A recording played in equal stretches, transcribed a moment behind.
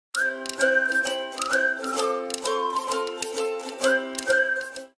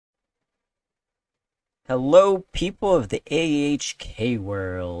Hello, people of the AHK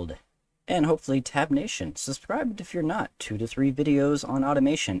world, and hopefully Tab Nation. Subscribe if you're not. 2 to 3 videos on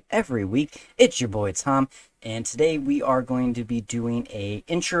automation every week. It's your boy Tom, and today we are going to be doing a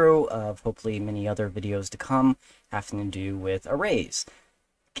intro of hopefully many other videos to come having to do with arrays.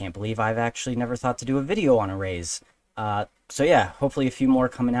 Can't believe I've actually never thought to do a video on arrays. So yeah, hopefully a few more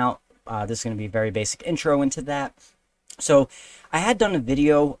coming out. This is going to be a very basic intro into that. So I had done a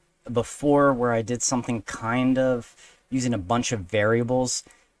video before where I did something kind of using a bunch of variables.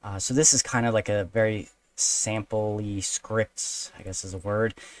 So this is kind of like a very sample-y script, I guess is a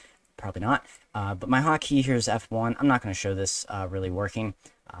word. Probably not. But my hotkey here is F1. I'm not going to show this really working.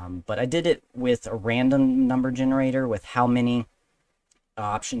 But I did it with a random number generator with how many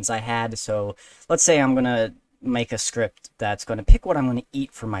options I had. So let's say I'm going to make a script that's going to pick what I'm going to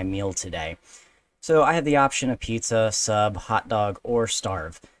eat for my meal today. So I have the option of pizza, sub, hot dog, or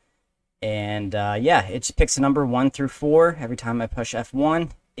starve. And yeah, it just picks a number 1 through 4 every time I push F1.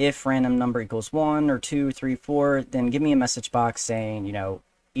 If random number equals 1 or 2, 3, 4, then give me a message box saying, you know,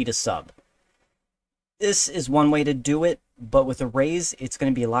 eat a sub. This is one way to do it, but with arrays, it's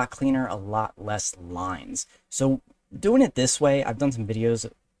going to be a lot cleaner, a lot less lines. So doing it this way, I've done some videos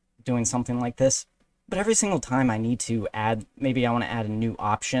doing something like this, but every single time I need to add, maybe I want to add a new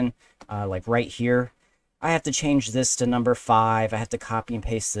option, like right here. I have to change this to number 5. I have to copy and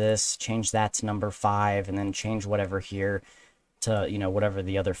paste this, change that to number 5, and then change whatever here to, you know, whatever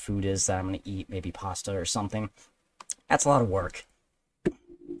the other food is that I'm going to eat, maybe pasta or something. That's a lot of work.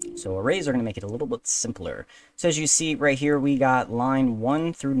 So arrays are going to make it a little bit simpler. So as you see right here, we got line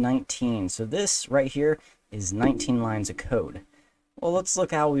 1 through 19. So this right here is 19 lines of code. Well, let's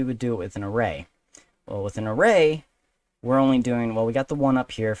look how we would do it with an array. Well, with an array, we're only doing, well, we got the 1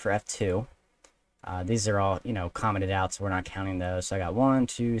 up here for F2. These are all, you know, commented out, so we're not counting those. So I got 1,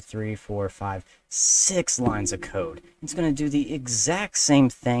 2, 3, 4, 5, 6 lines of code. It's going to do the exact same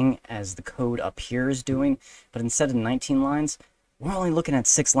thing as the code up here is doing, but instead of 19 lines, we're only looking at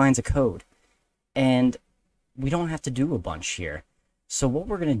 6 lines of code. And we don't have to do a bunch here. So what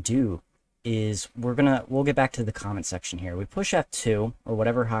we're going to do is we'll get back to the comment section here. We push F2 or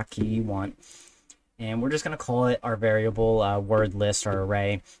whatever hotkey you want, and we're just going to call it our variable word list or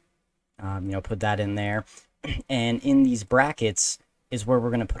array. You know, put that in there. And in these brackets is where we're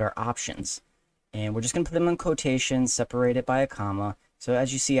going to put our options. And we're just going to put them in quotations, separated by a comma. So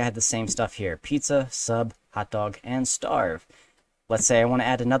as you see, I had the same stuff here. Pizza, sub, hot dog, and starve. Let's say I want to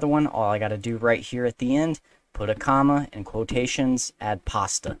add another one. All I got to do right here at the end, put a comma in quotations, add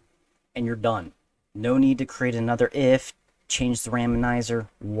pasta. And you're done. No need to create another if, change the randomizer,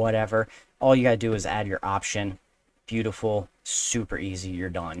 whatever. All you got to do is add your option. Beautiful, super easy, you're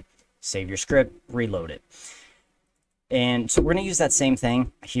done. Save your script, reload it. And so we're going to use that same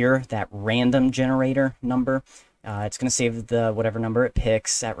thing here, that random generator number. It's going to save the whatever number it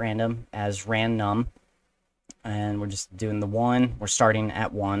picks at random as random. And we're just doing the 1. We're starting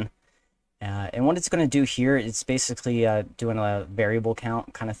at 1. And what it's going to do here, it's basically doing a variable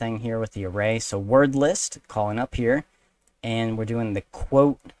count kind of thing here with the array. So word list, calling up here. And we're doing the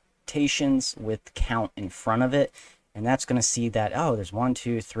quotations with count in front of it. And that's going to see that, oh, there's 1,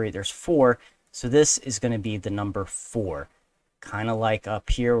 2, 3, there's 4. So this is going to be the number 4. Kind of like up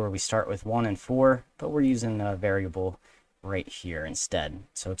here where we start with 1 and 4, but we're using a variable right here instead.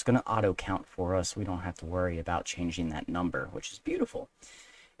 So it's going to auto count for us. We don't have to worry about changing that number, which is beautiful.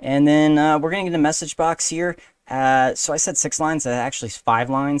 And then we're going to get a message box here. So I said 6 lines, that actually is 5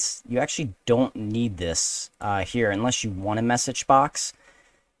 lines. You actually don't need this here unless you want a message box.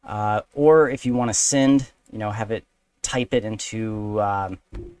 Or if you want to send, you know, have it type it into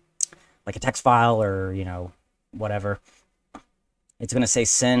like a text file or, you know, whatever. It's going to say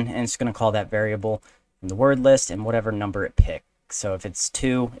send, and it's going to call that variable from the word list and whatever number it picks. So if it's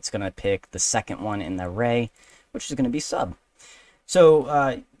 2, it's going to pick the second one in the array, which is going to be sub.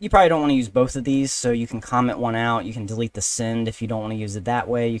 So you probably don't want to use both of these, so you can comment one out. You can delete the send if you don't want to use it that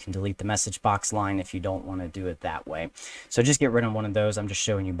way. You can delete the message box line if you don't want to do it that way. So just get rid of one of those. I'm just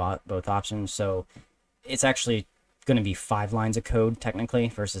showing you both options. So it's actually going to be 5 lines of code technically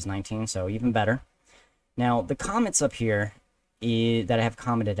versus 19, so even better. Now the comments up here that I have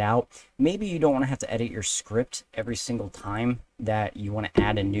commented out, maybe you don't want to have to edit your script every single time that you want to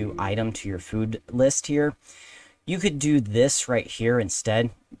add a new item to your food list here. You could do this right here instead.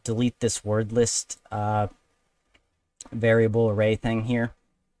 Delete this word list variable array thing here,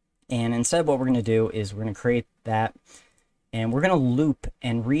 and instead what we're going to do is we're going to create that, and we're going to loop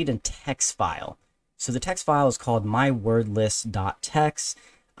and read a text file. So the text file is called mywordlist.txt.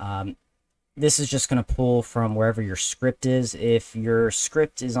 This is just going to pull from wherever your script is. If your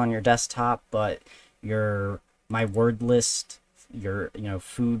script is on your desktop, but my word list, your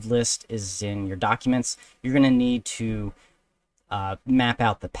food list is in your documents, you're going to need to map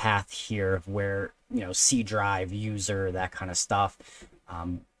out the path here of where, C drive, user, that kind of stuff.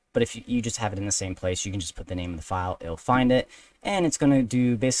 But if you just have it in the same place, you can just put the name of the file, it'll find it. And it's going to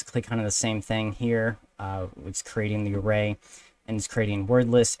do basically kind of the same thing here. It's creating the array, and it's creating word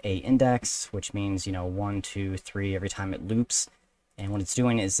list a index, which means, 1, 2, 3 every time it loops. And what it's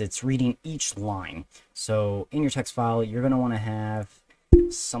doing is it's reading each line. So in your text file, you're going to want to have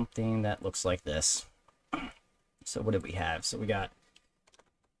something that looks like this. So what did we have? So we got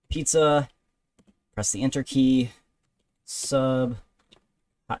pizza, press the enter key, sub,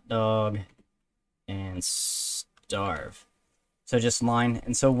 hot dog, and starve. So just line.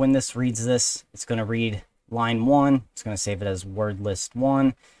 And so when this reads this, it's going to read line 1. It's going to save it as word list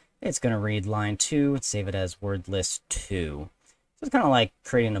 1. It's going to read line 2. It's save it as word list 2. So it's kind of like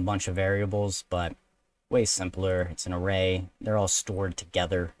creating a bunch of variables, but way simpler. It's an array. They're all stored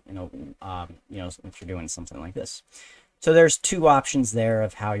together, if you're doing something like this. So there's two options there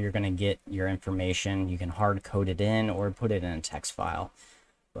of how you're going to get your information. You can hard code it in or put it in a text file.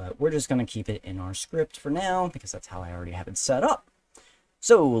 But we're just going to keep it in our script for now because that's how I already have it set up.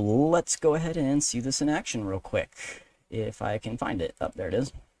 So let's go ahead and see this in action real quick. If I can find it. Oh, there it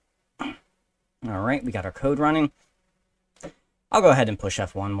is. All right, we got our code running. I'll go ahead and push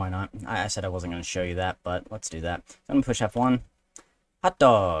F1, why not? I said I wasn't going to show you that, but let's do that. So I'm going to push F1. Hot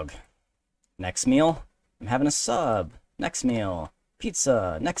dog. Next meal. I'm having a sub. Next meal.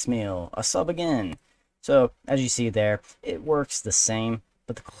 Pizza. Next meal. A sub again. So, as you see there, it works the same,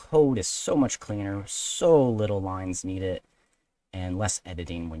 but the code is so much cleaner, so little lines needed, and less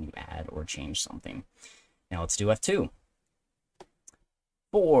editing when you add or change something. Now let's do F2.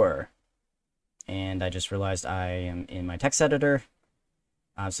 4. And I just realized I am in my text editor.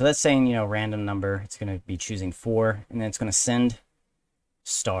 So that's saying, random number. It's going to be choosing 4, and then it's going to send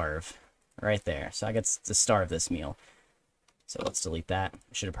starve right there. So I get to starve this meal. So let's delete that.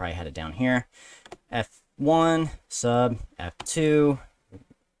 I should have probably had it down here. F1, sub, F2.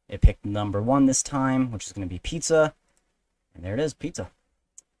 It picked number 1 this time, which is going to be pizza. And there it is, pizza.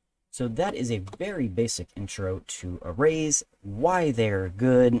 So that is a very basic intro to arrays, why they're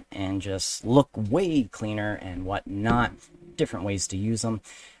good, and just look way cleaner and whatnot, different ways to use them.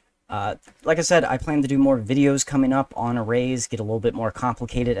 Like I said, I plan to do more videos coming up on arrays, get a little bit more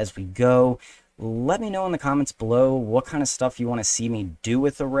complicated as we go. Let me know in the comments below what kind of stuff you want to see me do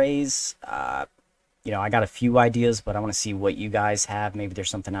with arrays. I got a few ideas, but I want to see what you guys have. Maybe there's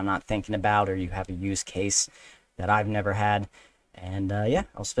something I'm not thinking about, or you have a use case that I've never had. And yeah,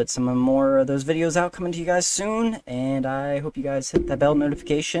 I'll spit some more of those videos out coming to you guys soon. And I hope you guys hit that bell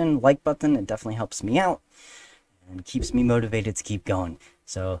notification, like button. It definitely helps me out and keeps me motivated to keep going.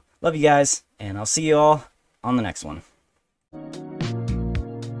 So love you guys, and I'll see you all on the next one.